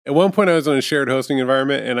At one point I was on a shared hosting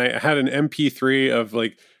environment and I had an MP3 of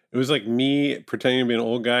like, it was like me pretending to be an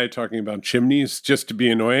old guy talking about chimneys just to be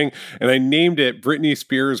annoying. And I named it Britney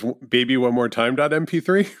Spears Baby One More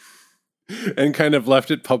Time.mp3 and kind of left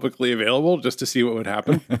it publicly available just to see what would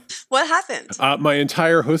happen. What happened? My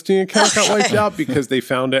entire hosting account got wiped out because they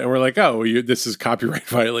found it and were like, oh, this is copyright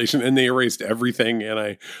violation. And they erased everything.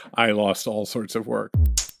 And I lost all sorts of work.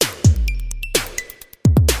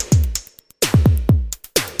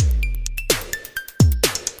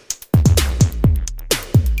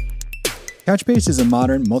 Couchbase is a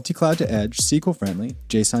modern multi-cloud-to-edge, SQL-friendly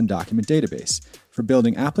JSON document database for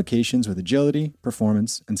building applications with agility,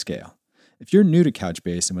 performance, and scale. If you're new to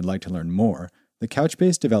Couchbase and would like to learn more, the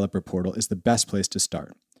Couchbase Developer Portal is the best place to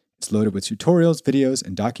start. It's loaded with tutorials, videos,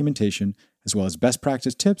 and documentation, as well as best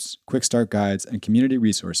practice tips, quick start guides, and community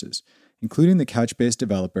resources, including the Couchbase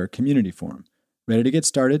Developer Community Forum. Ready to get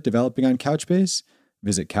started developing on Couchbase?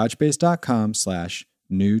 Visit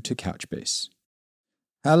couchbase.com/new to Couchbase.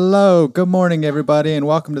 Hello, good morning, everybody, and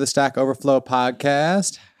welcome to the Stack Overflow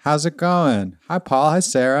podcast. How's it going? Hi, Paul. Hi,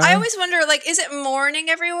 Sarah. I always wonder, is it morning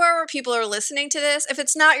everywhere where people are listening to this? If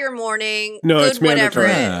it's not your morning, no, good, it's mandatory.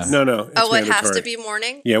 Whatever it is. No, it's mandatory. It has to be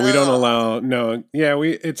morning? Yeah, we don't allow, no. Yeah,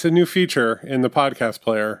 it's a new feature in the podcast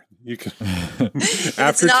player. You can after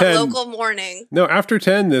it's not 10, local morning. No, after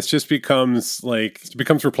 10, this just becomes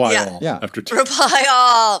reply all. Yeah. After 10. Reply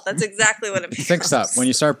all. That's exactly what it becomes. Syncs up when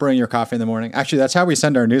you start brewing your coffee in the morning. Actually, that's how we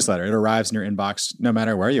send our newsletter. It arrives in your inbox no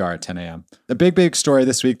matter where you are at 10 a.m. The big story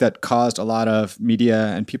this week that caused a lot of media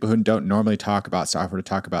and people who don't normally talk about software to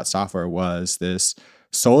talk about software was this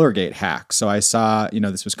SolarGate hack. So I saw,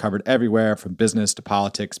 this was covered everywhere from business to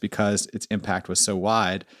politics because its impact was so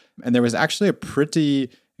wide. And there was actually a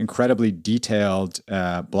pretty incredibly detailed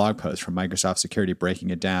blog post from Microsoft Security breaking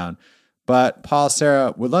it down. But Paul,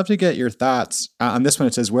 Sarah, would love to get your thoughts on this one.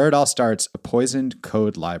 It says, where it all starts, a poisoned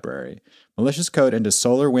code library. Malicious code into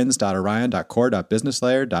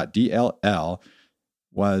solarwinds.orion.core.businesslayer.dll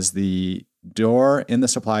was the door in the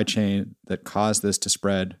supply chain that caused this to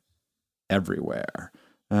spread everywhere.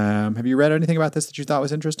 Have you read anything about this that you thought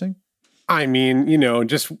was interesting? I mean,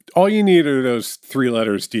 just all you need are those 3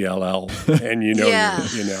 letters DLL,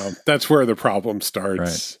 and that's where the problem starts.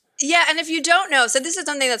 Right. Yeah, and if you don't know, so this is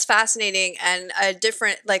something that's fascinating and a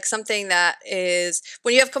different, something that is,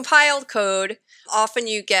 when you have compiled code, often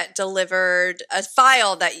you get delivered a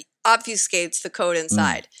file that obfuscates the code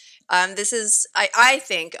inside. This is, I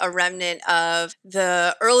think, a remnant of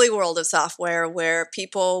the early world of software where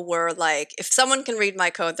people were like, if someone can read my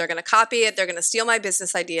code, they're going to copy it, they're going to steal my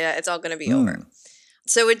business idea, it's all going to be over.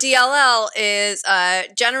 So a DLL is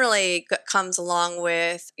generally comes along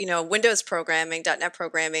with, Windows programming, .NET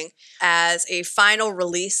programming as a final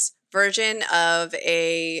release version of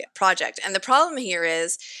a project. And the problem here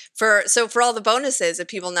is for all the bonuses of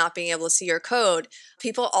people not being able to see your code,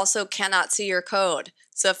 people also cannot see your code.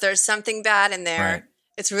 So if there's something bad in there, right,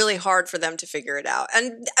 it's really hard for them to figure it out.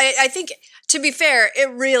 And I think, to be fair,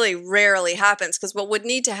 it really rarely happens, because what would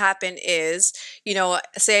need to happen is,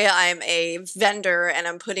 say I'm a vendor and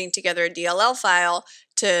I'm putting together a DLL file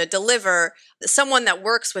to deliver, someone that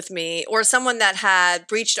works with me or someone that had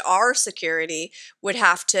breached our security would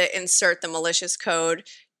have to insert the malicious code,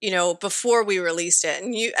 before we released it.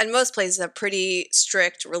 And most places have pretty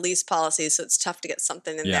strict release policies, so it's tough to get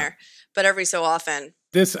something in there. But every so often.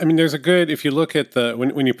 There's a good, if you look at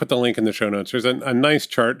when you put the link in the show notes, there's a nice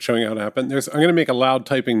chart showing how it happened. I'm going to make a loud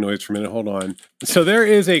typing noise for a minute. Hold on. So there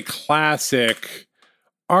is a classic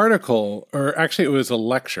article, or actually it was a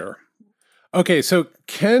lecture. Okay, so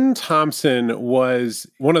Ken Thompson was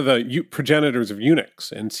one of the progenitors of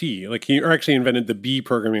Unix and C. He actually invented the B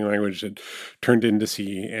programming language that turned into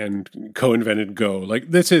C and co-invented Go.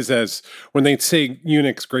 This is, as when they say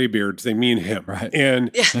Unix graybeards, they mean him. Right.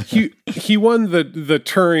 And he won the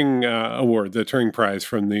Turing Award, the Turing Prize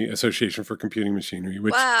from the Association for Computing Machinery.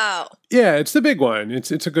 Which, wow. Yeah, it's the big one.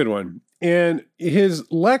 It's a good one. And his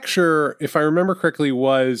lecture, if I remember correctly,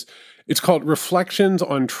 it's called Reflections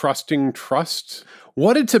on Trusting Trust.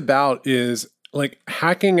 What it's about is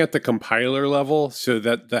hacking at the compiler level so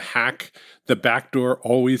that the backdoor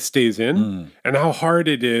always stays in, and how hard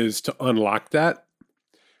it is to unlock that.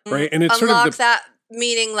 Right. And it's unlock that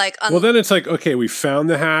meaning well, then it's okay, we found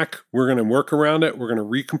the hack. We're going to work around it. We're going to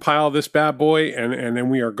recompile this bad boy, and then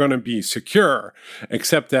we are going to be secure,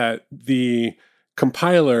 except that the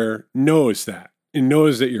compiler knows that. It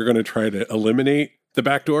knows that you're going to try to eliminate the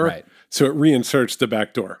backdoor. Right. So it reinserts the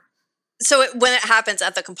backdoor. So when it happens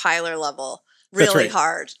at the compiler level, really right.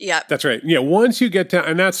 hard. Yeah. That's right. Yeah. Once you get down,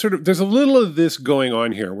 and that's sort of, there's a little of this going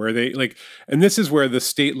on here where they like, and this is where the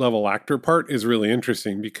state level actor part is really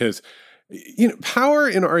interesting because, you know, power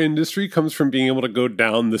in our industry comes from being able to go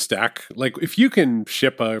down the stack. Like if you can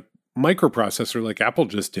ship a microprocessor like Apple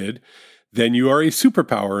just did, then you are a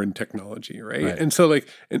superpower in technology, right? And so like,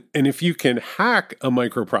 and if you can hack a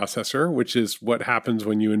microprocessor, which is what happens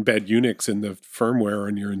when you embed Unix in the firmware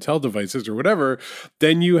on your Intel devices or whatever,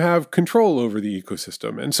 then you have control over the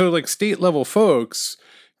ecosystem. And so like state level folks,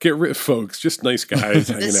 just nice guys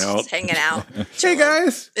hanging out. Hanging out. Hey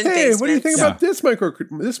guys, hey, what do you think about this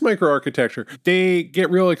microarchitecture? They get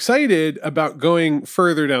real excited about going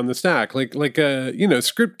further down the stack. Like you know,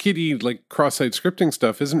 Script Kiddie, like cross-site scripting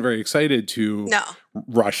stuff isn't very excited to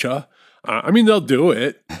Russia. I mean, they'll do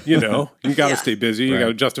it, you know, you got to stay busy. You got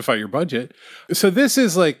to justify your budget. So this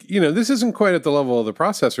is like, you know, this isn't quite at the level of the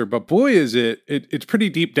processor, but boy, is it's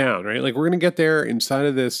pretty deep down, right? Like we're going to get there inside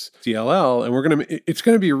of this DLL and it's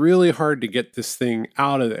going to be really hard to get this thing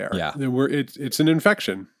out of there. Yeah. It's an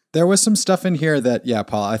infection. There was some stuff in here that,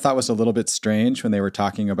 Paul, I thought was a little bit strange when they were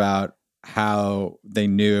talking about how they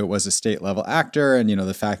knew it was a state level actor and, you know,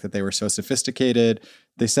 the fact that they were so sophisticated.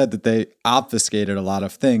 They said that they obfuscated a lot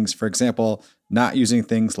of things. For example, not using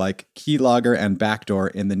things like keylogger and backdoor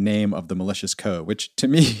in the name of the malicious code, which to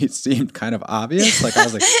me seemed kind of obvious. Like I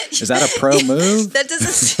was like, is that a pro move? That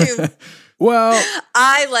doesn't seem... Well,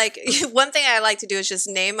 one thing I like to do is just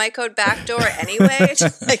name my code backdoor anyway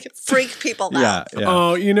to like freak people out. Yeah.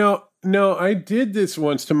 Oh, you know, no, I did this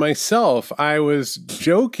once to myself. I was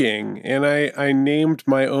joking and I named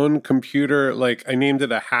my own computer, like I named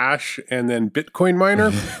it a hash and then Bitcoin miner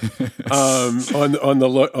on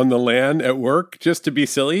the LAN at work just to be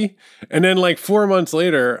silly. And then like 4 months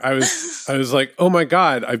later, I was like, oh my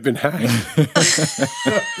God, I've been hacked.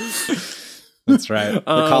 That's right. The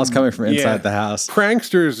call's coming from inside the house.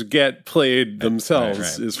 Pranksters get played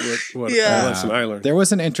themselves is what lesson I learned. There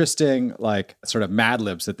was an interesting like sort of Mad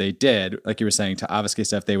Libs that they did, like you were saying, to obfuscate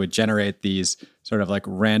stuff. They would generate these sort of like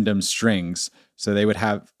random strings. So they would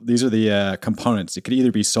have, these are the components. It could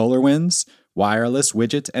either be SolarWinds, wireless,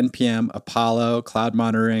 widget, NPM, Apollo, cloud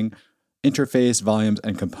monitoring, interface, volumes,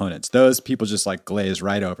 and components. Those people just like glaze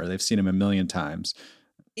right over. They've seen them a million times.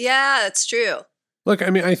 Yeah, that's true. Look,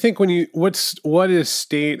 I mean, I think what is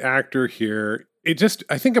state actor here?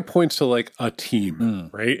 I think it points to like a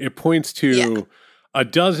team, right? It points to a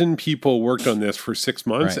dozen people worked on this for 6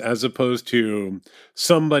 months as opposed to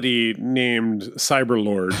somebody named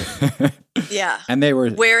Cyberlord. And they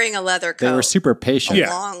were wearing a leather coat. They were super patient. A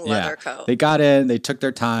long leather coat. They got in, they took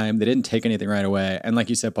their time, they didn't take anything right away. And like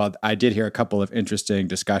you said, Paul, I did hear a couple of interesting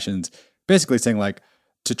discussions basically saying like,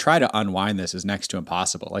 to try to unwind this is next to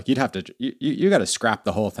impossible. Like you'd have to, you got to scrap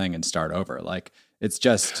the whole thing and start over. Like it's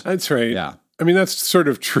just. That's right. Yeah. I mean, that's sort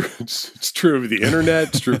of true. It's true of the internet.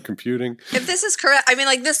 It's true of computing. If this is correct, I mean,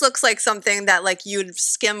 like this looks like something that like you'd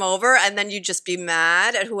skim over and then you'd just be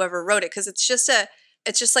mad at whoever wrote it. Cause it's just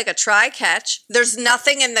like a try catch. There's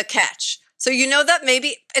nothing in the catch. So you know that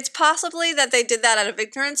maybe it's possibly that they did that out of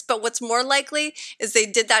ignorance, but what's more likely is they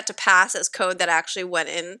did that to pass as code that actually went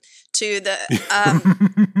in to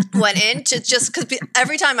just because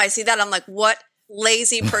every time I see that, I'm like, what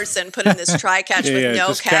lazy person put in this try catch with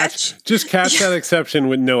no catch? Just catch that exception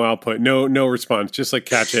with no output, no response. Just like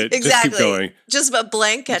catch it. Exactly. Just keep going. Just a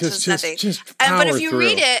blank catch is nothing. But if you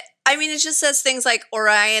read it, I mean, it just says things like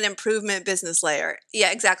Orion Improvement Business Layer.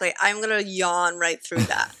 Yeah, exactly. I'm going to yawn right through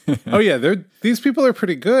that. Oh, yeah. These people are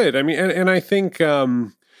pretty good. I mean, and I think,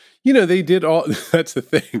 you know, they did all, that's the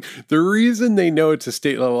thing. The reason they know it's a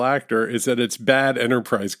state level actor is that it's bad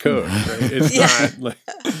enterprise code, right? It's not like...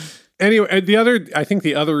 Anyway, I think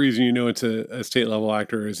the other reason you know it's a state level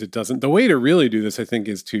actor is it doesn't. The way to really do this, I think,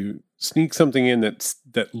 is to sneak something in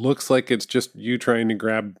that looks like it's just you trying to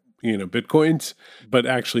grab, you know, Bitcoins, but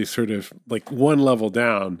actually sort of like one level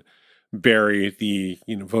down, bury the,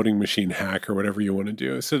 you know, voting machine hack or whatever you want to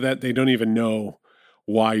do, so that they don't even know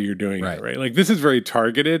why you're doing it, right? Like this is very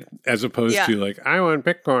targeted as opposed to like, I want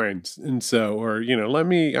Bitcoins, and so, or you know,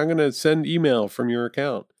 I'm gonna send email from your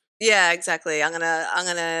account. Yeah, exactly. I'm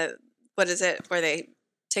gonna. What is it? Where they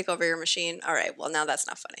take over your machine? All right. Well, now that's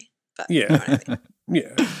not funny. But yeah, you know what I mean.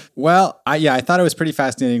 Yeah. Well, I thought it was pretty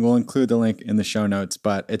fascinating. We'll include the link in the show notes,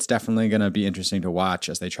 but it's definitely going to be interesting to watch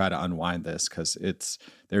as they try to unwind this because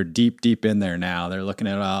they're deep in there now. They're looking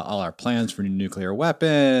at all our plans for new nuclear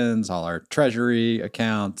weapons, all our treasury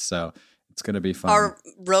accounts. So it's going to be fun. Our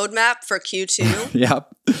roadmap for Q2.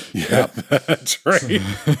 Yep. That's right.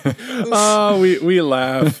 Oh, we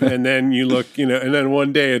laugh, and then you look, you know, and then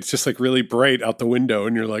one day it's just like really bright out the window,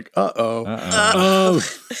 and you're like, uh-oh.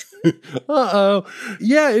 Uh-oh.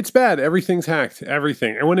 Yeah, it's bad. Everything's hacked.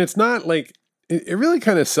 Everything. And when it's not, like, it really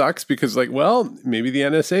kind of sucks because, like, well, maybe the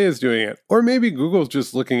NSA is doing it. Or maybe Google's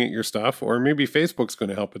just looking at your stuff. Or maybe Facebook's going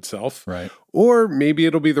to help itself. Right. Or maybe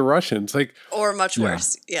it'll be the Russians. Like, Or much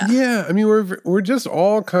worse. Yeah. Yeah. I mean, we're just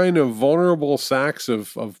all kind of vulnerable sacks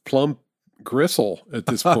of plump gristle at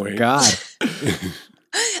this point. Oh, God.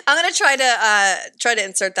 I'm gonna try to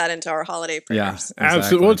insert that into our holiday prayers. Yeah, exactly.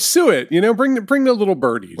 Absolutely. Let's sue it. Bring the little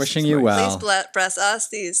birdies. Wishing It's you nice. well. Please bless us,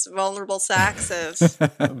 these vulnerable sacks of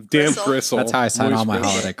Damp Gristle. gristle. That's how I sign all my Moist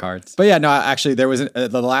holiday cards. But yeah, no, actually, there was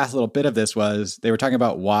the last little bit of this was they were talking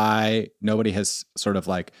about why nobody has sort of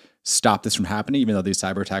like stopped this from happening, even though these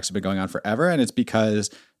cyber attacks have been going on forever. And it's because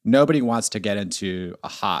nobody wants to get into a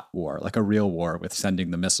hot war, like a real war with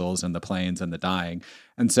sending the missiles and the planes and the dying.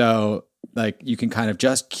 And so like you can kind of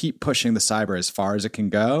just keep pushing the cyber as far as it can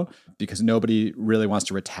go because nobody really wants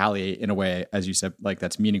to retaliate in a way, as you said, like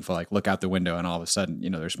that's meaningful, like look out the window and all of a sudden,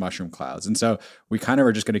 there's mushroom clouds. And so we kind of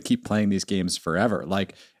are just going to keep playing these games forever.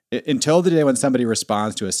 Like until the day when somebody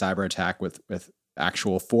responds to a cyber attack with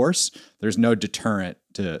actual force, there's no deterrent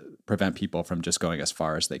to prevent people from just going as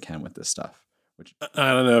far as they can with this stuff.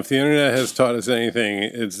 I don't know if the internet has taught us anything.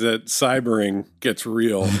 It's that cybering gets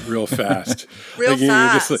real fast.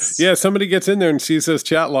 Fast. Somebody gets in there and sees those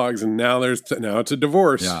chat logs, and now it's a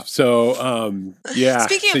divorce. Yeah. So, yeah.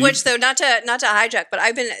 Speaking of which, though, not to hijack, but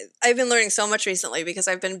I've been learning so much recently because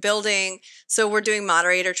I've been building. So we're doing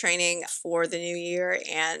moderator training for the new year,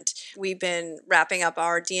 and we've been wrapping up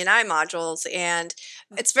our D&I modules, and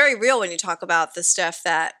it's very real when you talk about the stuff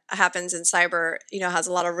that happens in cyber. Has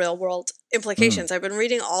a lot of real world implications. I've been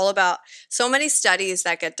reading all about so many studies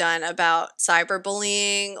that get done about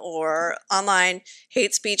cyberbullying or online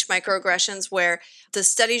hate speech microaggressions, where the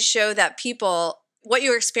studies show that what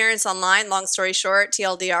you experience online, long story short,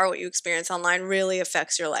 TLDR, what you experience online really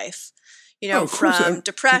affects your life. From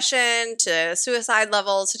depression to suicide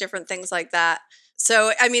levels to different things like that.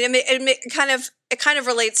 So, I mean, it kind of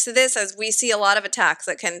relates to this as we see a lot of attacks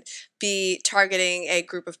that can be targeting a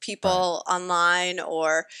group of people online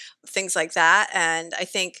or things like that. And I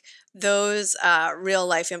think those real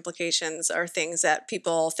life implications are things that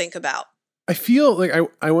people think about. I feel like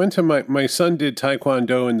I went to my son did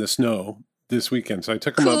Taekwondo in the snow this weekend. So I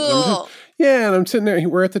took him up. And I'm sitting there.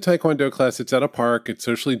 We're at the Taekwondo class. It's at a park. It's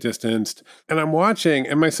socially distanced. And I'm watching.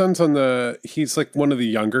 And my son's he's like one of the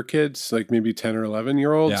younger kids, like maybe 10 or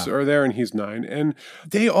 11-year-olds are there. And he's 9. And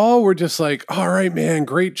they all were just like, all right, man,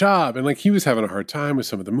 great job. And like he was having a hard time with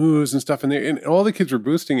some of the moves and stuff. And all the kids were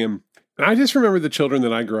boosting him. And I just remember the children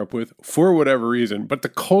that I grew up with for whatever reason, but the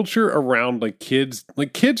culture around kids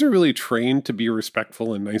are really trained to be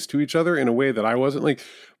respectful and nice to each other in a way that I wasn't. Like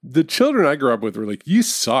the children I grew up with were like, you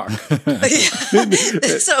suck.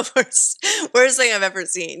 It's the worst thing I've ever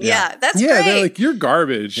seen. Yeah, that's great. They're like, you're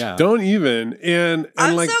garbage. Yeah. Don't even. And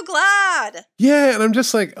I'm so glad. Yeah. And I'm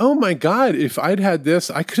just like, oh my God, if I'd had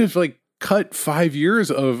this, I could have cut 5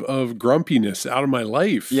 years of grumpiness out of my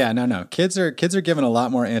life. Yeah, no. Kids are given a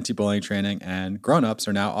lot more anti-bullying training, and grown-ups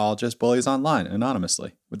are now all just bullies online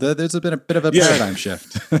anonymously. There's been a bit of a paradigm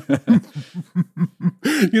shift.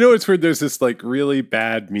 It's weird. There's this really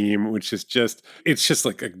bad meme, which is it's just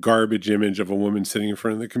like a garbage image of a woman sitting in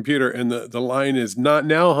front of the computer. And the line is, not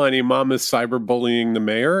now, honey, mama's cyberbullying the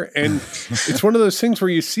mayor. And it's one of those things where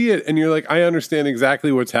you see it and you're like, I understand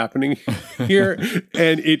exactly what's happening here.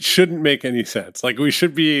 And it shouldn't make any sense. Like we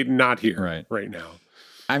should be not here right now.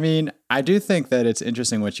 I mean, I do think that it's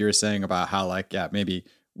interesting what you were saying about how maybe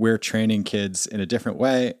we're training kids in a different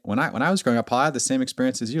way. When I was growing up, Paul, I had the same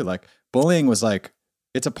experience as you. Like bullying was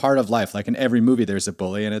it's a part of life. Like in every movie, there's a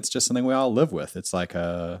bully, and it's just something we all live with. It's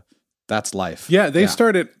that's life. Yeah, they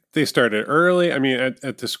started early. I mean,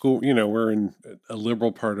 at the school, we're in a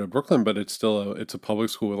liberal part of Brooklyn, but it's still a public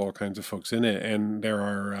school with all kinds of folks in it, and there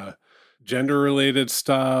are gender-related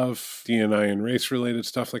stuff, D&I and race-related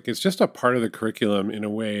stuff. Like it's just a part of the curriculum in a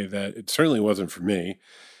way that it certainly wasn't for me,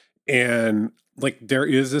 and there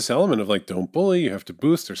is this element of don't bully, you have to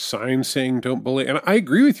boost. There's signs saying don't bully. And I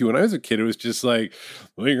agree with you. When I was a kid, it was just well,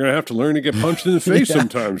 you're going to have to learn to get punched in the face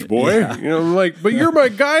sometimes, boy. Yeah. I'm like, but you're my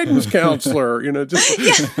guidance counselor, just. Do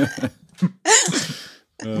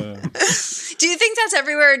you think that's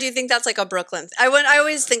everywhere, or do you think that's a Brooklyn? I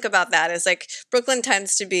always think about that as Brooklyn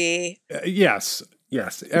tends to be. Yes.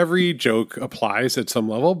 Every joke applies at some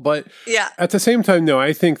level, but at the same time, no,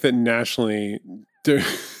 I think that nationally,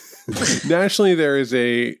 there is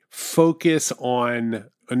a focus on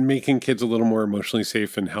making kids a little more emotionally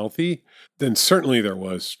safe and healthy than certainly there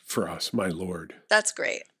was for us, my Lord. That's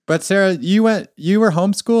great. But Sarah, you were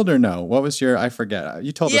homeschooled or no? What was I forget.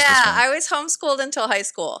 You told us this Yeah, one. I was homeschooled until high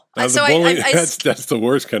school. That's the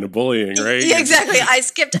worst kind of bullying, right? Yeah, exactly. I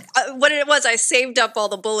skipped what it was. I saved up all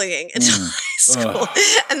the bullying until high school,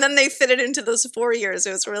 and then they fit it into those 4 years.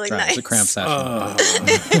 It was really nice. It's a cramp session.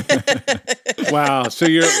 Wow. So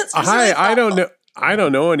you're hi. Really I don't know. I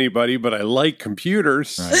don't know anybody, but I like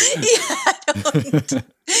computers. Right.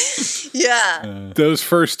 Yeah. Those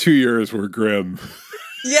first 2 years were grim.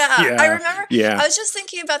 Yeah, I remember. Yeah. I was just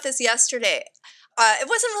thinking about this yesterday. It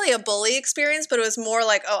wasn't really a bully experience, but it was more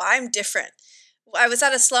like, oh, I'm different. I was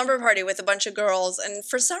at a slumber party with a bunch of girls, and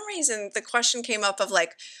for some reason, the question came up of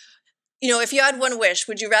like, if you had one wish,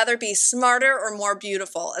 would you rather be smarter or more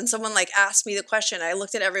beautiful? And someone like asked me the question. I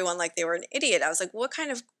looked at everyone like they were an idiot. I was like, what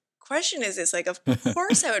kind of question is this? Like, of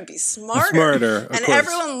course I would be smarter. Of and course.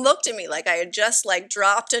 Everyone looked at me like I had just like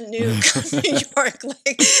dropped a nuke on New York.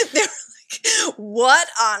 Like they were like, what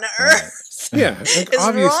on earth is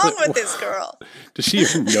wrong with this girl? Does she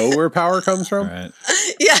even know where power comes from? Right.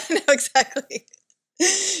 Yeah, no, exactly.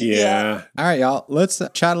 Yeah. All right, y'all. Let's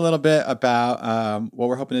chat a little bit about what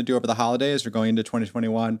we're hoping to do over the holidays. We're going into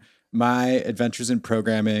 2021. My adventures in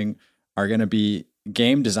programming are going to be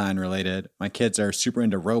game design related. My kids are super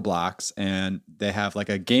into Roblox, and they have like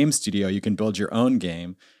a game studio. You can build your own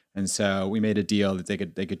game. And so we made a deal that they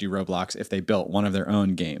could do Roblox if they built one of their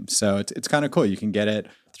own games. So it's kind of cool. You can get it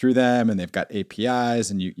through them, and they've got APIs,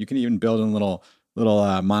 and you can even build a little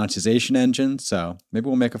monetization engine. So maybe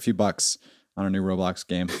we'll make a few bucks on a new Roblox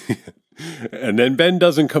game. And then Ben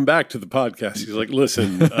doesn't come back to the podcast. He's like,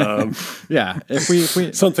 listen, yeah, if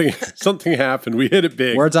we something happened, we hit it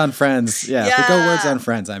big. Words on Friends. Yeah, if we go Words on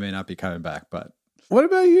Friends, I may not be coming back. But what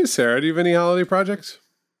about you, Sarah? Do you have any holiday projects?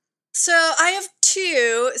 So I have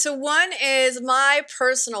two. So one is my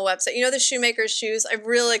personal website. The Shoemaker's Shoes. I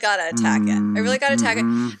really got to attack it. I really got to attack it.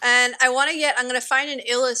 And I'm going to find an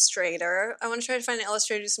illustrator. I want to try to find an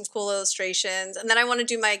illustrator, do some cool illustrations. And then I want to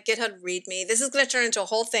do my GitHub README. This is going to turn into a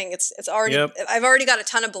whole thing. It's already, I've already got a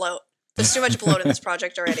ton of bloat. There's too much bloat in this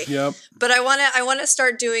project already. Yep. But I want to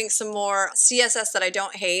start doing some more CSS that I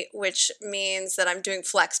don't hate, which means that I'm doing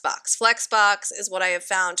Flexbox. Flexbox is what I have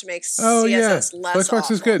found to make CSS less Flexbox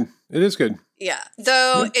awful. is good. It is good. Yeah.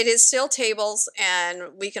 Though it is still tables,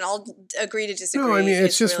 and we can all agree to disagree. No, I mean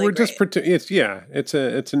it's just really it's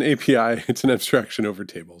an API. It's an abstraction over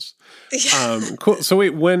tables. Cool. So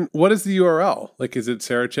wait, what is the URL? Like, is it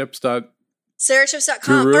sarahchips.com?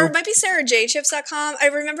 sarahchips.com, or it might be sarahjchips.com. I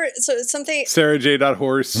remember, so it's something.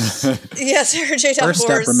 sarahj.horse. Yeah, sarahj.horse.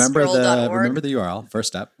 First step, remember the URL. First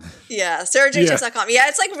step. Yeah, sarahjchips.com. Yeah,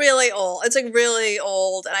 it's like really old. It's like really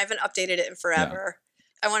old, and I haven't updated it in forever. Yeah.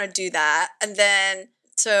 I want to do that. And then,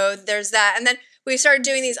 so there's that. And then we started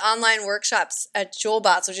doing these online workshops at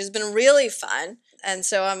JewelBots, which has been really fun. And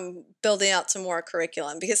so I'm building out some more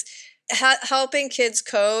curriculum because helping kids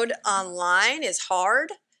code online is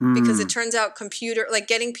hard. Because it turns out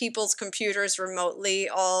getting people's computers remotely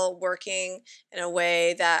all working in a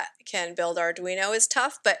way that can build Arduino is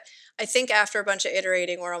tough. But I think after a bunch of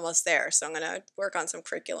iterating, we're almost there. So I'm going to work on some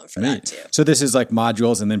curriculum for that too. So this is like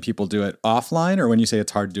modules, and then people do it offline? Or when you say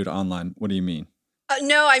it's hard to do it online, what do you mean?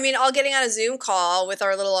 No, I mean, all getting on a Zoom call with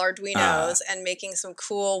our little Arduinos and making some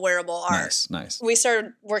cool wearable art. Nice. We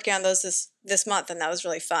started working on those this month, and that was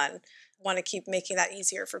really fun. Want to keep making that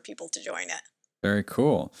easier for people to join it. Very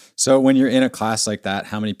cool. So when you're in a class like that,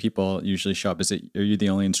 how many people usually show up? Are you the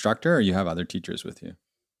only instructor, or you have other teachers with you?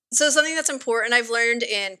 So something that's important I've learned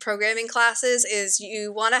in programming classes is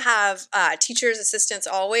you want to have teachers, assistants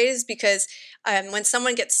always, because when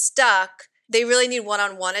someone gets stuck, they really need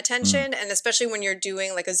one-on-one attention. And especially when you're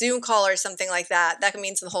doing like a Zoom call or something like that, that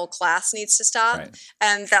means the whole class needs to stop. Right.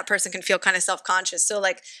 And that person can feel kind of self-conscious. So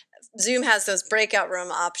like Zoom has those breakout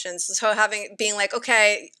room options. So being like,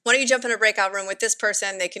 okay, why don't you jump in a breakout room with this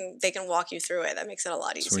person? They can walk you through it. That makes it a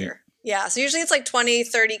lot easier. Sweet. Yeah. So usually it's like 20,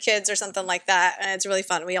 30 kids or something like that. And it's really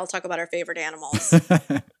fun. We all talk about our favorite animals.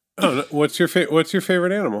 What's your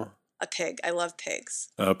favorite animal? A pig. I love pigs.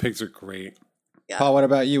 Pigs are great. Yeah. Paul, what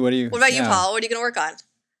about you? What about you, Paul? What are you going to work on?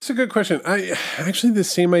 It's a good question. Actually, the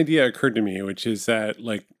same idea occurred to me, which is that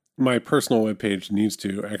like my personal webpage needs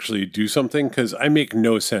to actually do something because I make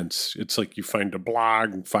no sense. It's like you find a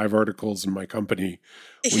blog, 5 articles in my company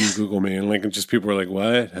when you Google me, and like just people are like,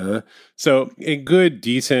 "What?" Huh? So a good,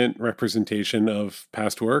 decent representation of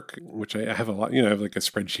past work, which I have a lot. I have like a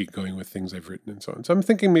spreadsheet going with things I've written and so on. So I'm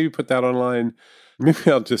thinking maybe put that online.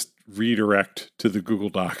 Maybe I'll just redirect to the Google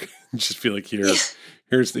Doc and just be like, here's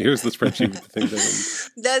the spreadsheet with the things I've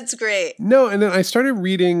written. That's great. No, and then I started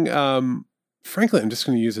reading frankly, I'm just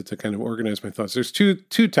going to use it to kind of organize my thoughts. There's two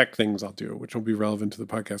tech things I'll do, which will be relevant to the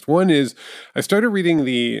podcast. One is I started reading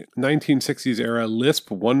the 1960s era Lisp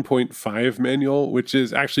 1.5 manual, which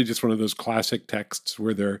is actually just one of those classic texts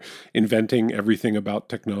where they're inventing everything about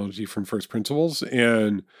technology from first principles.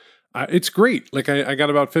 And it's great. Like I got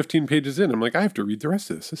about 15 pages in. I'm like, I have to read the rest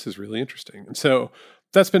of this. This is really interesting. And so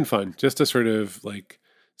that's been fun, just to sort of like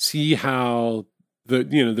see how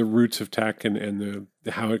the roots of tech and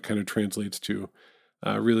how it kind of translates to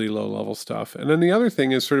really low level stuff. And then the other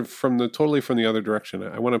thing is sort of totally from the other direction.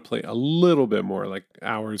 I want to play a little bit more like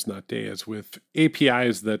hours, not days, with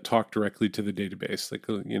APIs that talk directly to the database. Like,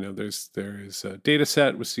 there's a data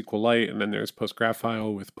set with SQLite, and then there's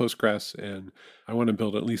PostgreSQL with Postgres. And I want to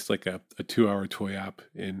build at least like a 2-hour toy app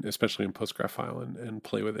especially in PostgreSQL and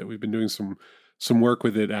play with it. We've been doing some work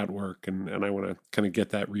with it at work, and I want to kind of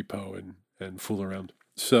get that repo and fool around.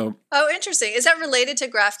 So, interesting. Is that related to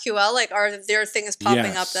GraphQL? Like, are there things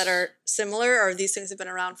popping up that are similar, or these things have been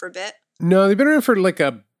around for a bit? No, they've been around for like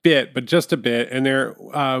a bit, but just a bit.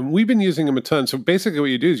 And we've been using them a ton. So basically what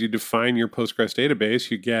you do is you define your Postgres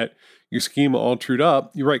database, you get your schema all trued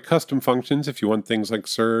up, you write custom functions if you want things like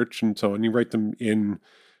search and so on. You write them in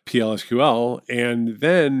PLSQL, and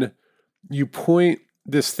then you point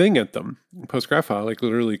this thing at them, PostgreSQL, like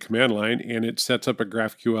literally command line, and it sets up a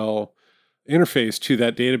GraphQL interface to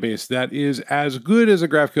that database that is as good as a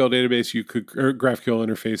GraphQL database or GraphQL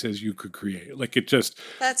interface as you could create. Like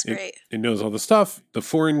that's great. It knows all the stuff. The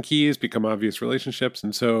foreign keys become obvious relationships.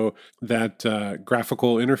 And so that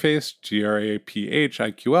graphical interface,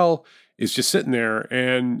 GRAPHIQL, is just sitting there,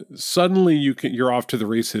 and suddenly you're off to the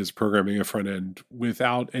races programming a front end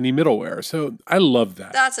without any middleware. So I love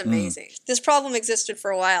that. That's amazing. This problem existed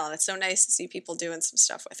for a while, and it's so nice to see people doing some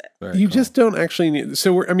stuff with it. Very cool. Just don't actually need.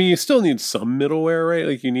 So you still need some middleware, right?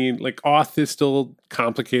 Like you need auth is still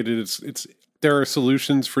complicated. It's there are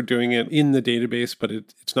solutions for doing it in the database, but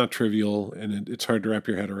it's not trivial, and it's hard to wrap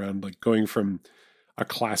your head around. Like going from a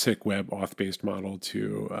classic web auth based model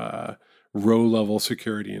to row level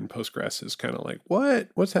security in Postgres is kind of like,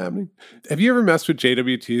 what's happening? Have you ever messed with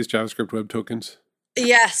JWT's, JavaScript Web Tokens?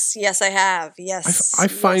 Yes, I have. Yes. I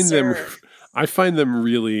find them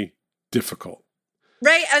really difficult.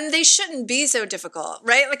 Right, and they shouldn't be so difficult,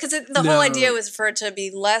 right? Because the whole idea was for it to be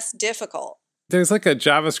less difficult. There's like a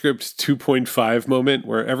JavaScript 2.5 moment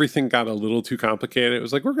where everything got a little too complicated. It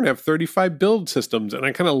was like, we're going to have 35 build systems, and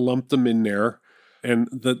I kind of lumped them in there. And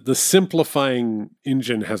the simplifying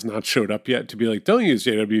engine has not showed up yet to be like, don't use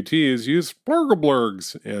JWTs, use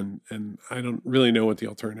blurgs. And I don't really know what the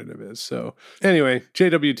alternative is. So anyway,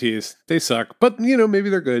 JWTs, they suck. But,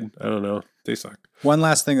 maybe they're good. I don't know. They suck. One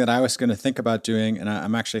last thing that I was going to think about doing, and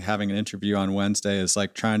I'm actually having an interview on Wednesday, is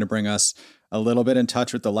like trying to bring us a little bit in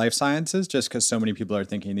touch with the life sciences, just because so many people are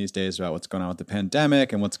thinking these days about what's going on with the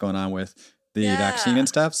pandemic and what's going on with the vaccine and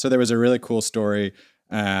stuff. So there was a really cool story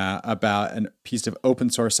about a piece of open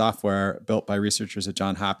source software built by researchers at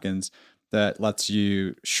Johns Hopkins that lets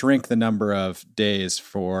you shrink the number of days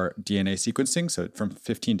for DNA sequencing. So from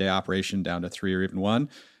 15-day operation down to 3 or even 1.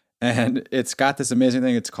 And it's got this amazing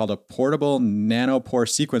thing. It's called a portable nanopore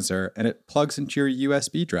sequencer, and it plugs into your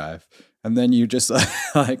USB drive. And then you just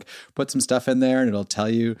like put some stuff in there, and it'll tell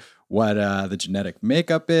you what the genetic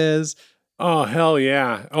makeup is. Oh, hell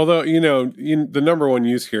yeah. Although, the number one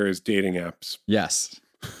use here is dating apps. Yes.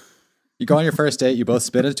 You go on your first date, you both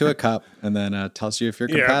spit into a cup, and then tells you if you're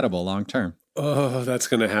compatible long term. Oh, that's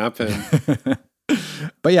going to happen.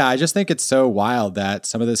 But yeah, I just think it's so wild that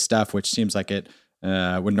some of this stuff, which seems like it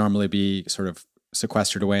would normally be sort of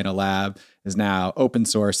sequestered away in a lab, is now open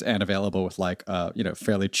source and available with like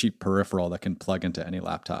fairly cheap peripheral that can plug into any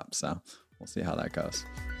laptop. So we'll see how that goes.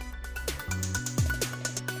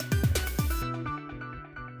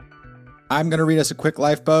 I'm going to read us a quick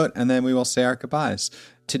lifeboat, and then we will say our goodbyes.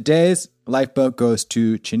 Today's lifeboat goes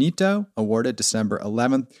to Chinito, awarded December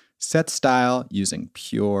 11th. Set style using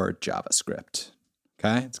pure JavaScript.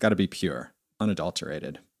 Okay? It's got to be pure,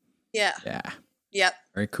 unadulterated. Yeah. Yep.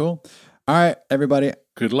 Very cool. All right, everybody.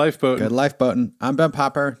 Good lifeboat. Good lifeboating. I'm Ben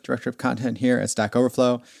Popper, Director of Content here at Stack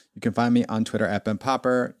Overflow. You can find me on Twitter at Ben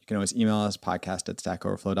Popper. You can always email us,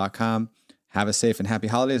 podcast@stackoverflow.com. Have a safe and happy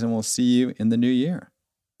holidays, and we'll see you in the new year.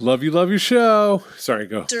 Love your show. Sorry,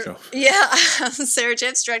 go. Yeah, I'm Sarah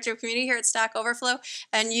Jipps, Director of Community here at Stack Overflow,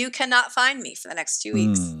 and you cannot find me for the next 2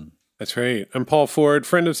 weeks. That's right. I'm Paul Ford,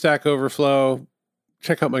 friend of Stack Overflow.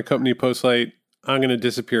 Check out my company, Postlight. I'm going to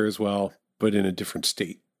disappear as well, but in a different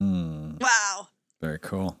state. Wow. Very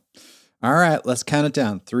cool. All right, let's count it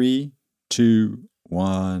down. 3, 2,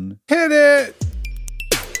 1. Hit it!